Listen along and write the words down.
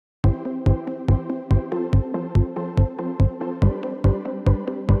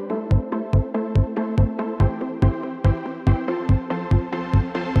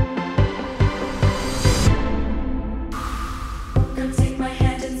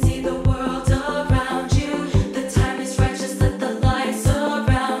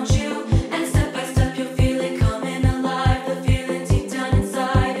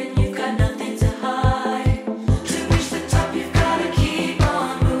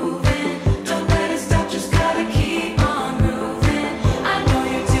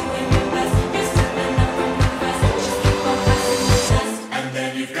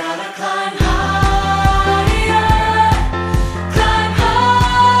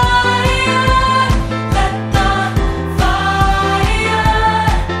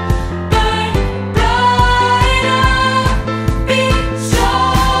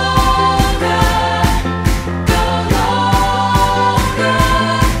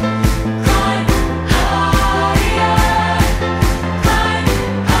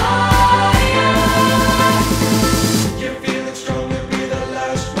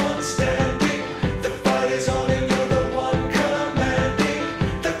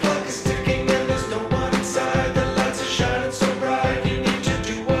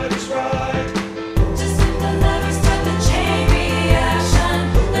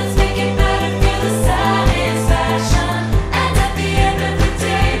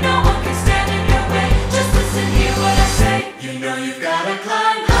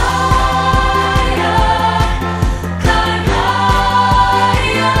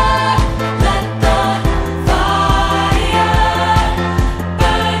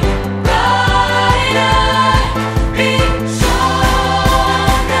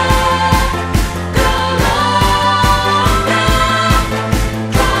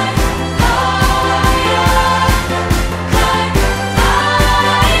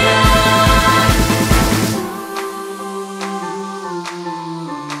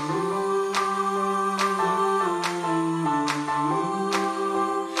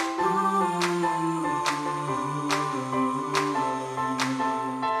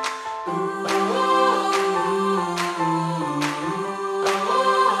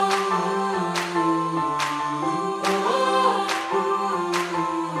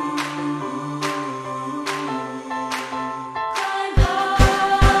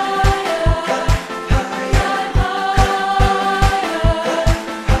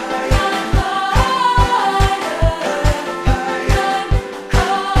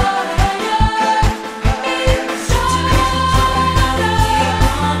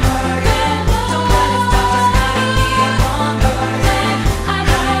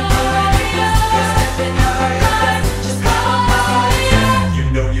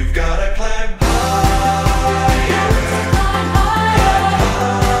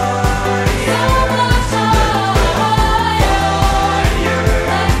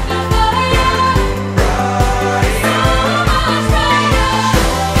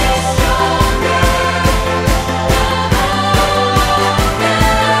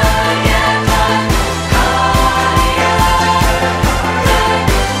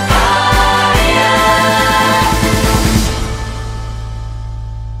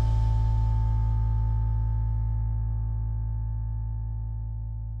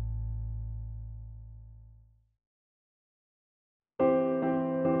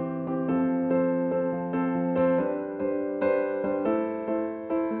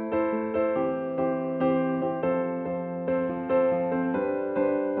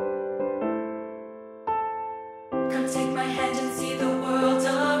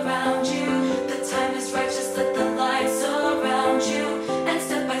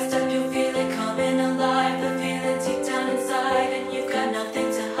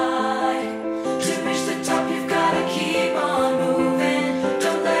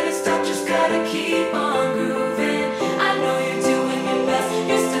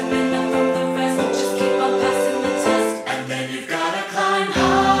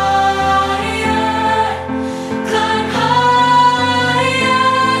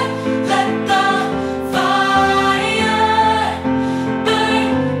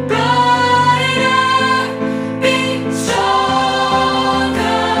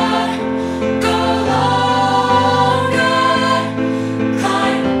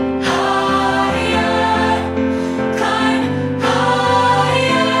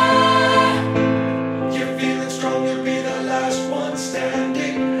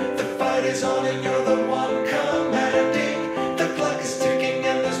is on and you're the one commanding. The clock is ticking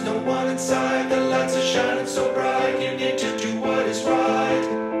and there's no one inside. The lights are shining so bright, you need to do what is right.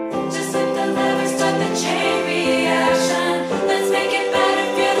 Just hit the lever, start the chain reaction. Let's make it better,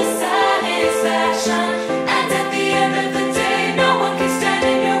 feel the satisfaction. And at the end of the day, no one can stand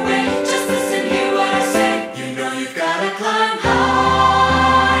in your way. Just listen, hear what I say. You know you've gotta climb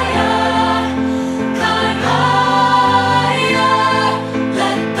higher, climb higher.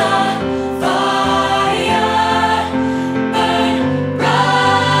 Let the fire burn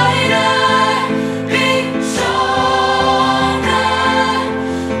brighter. Be stronger,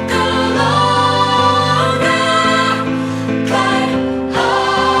 go longer. Climb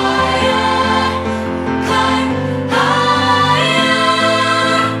higher, climb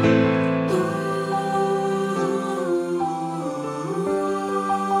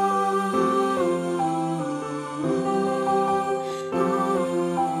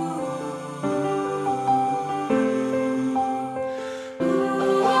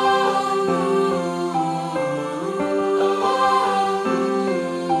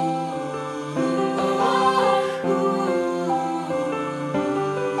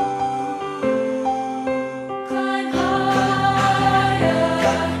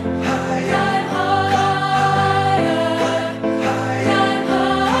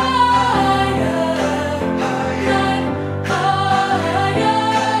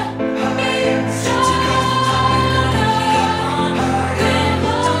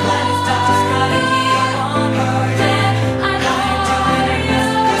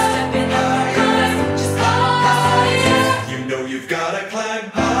You know you've gotta climb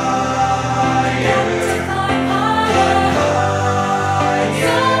high.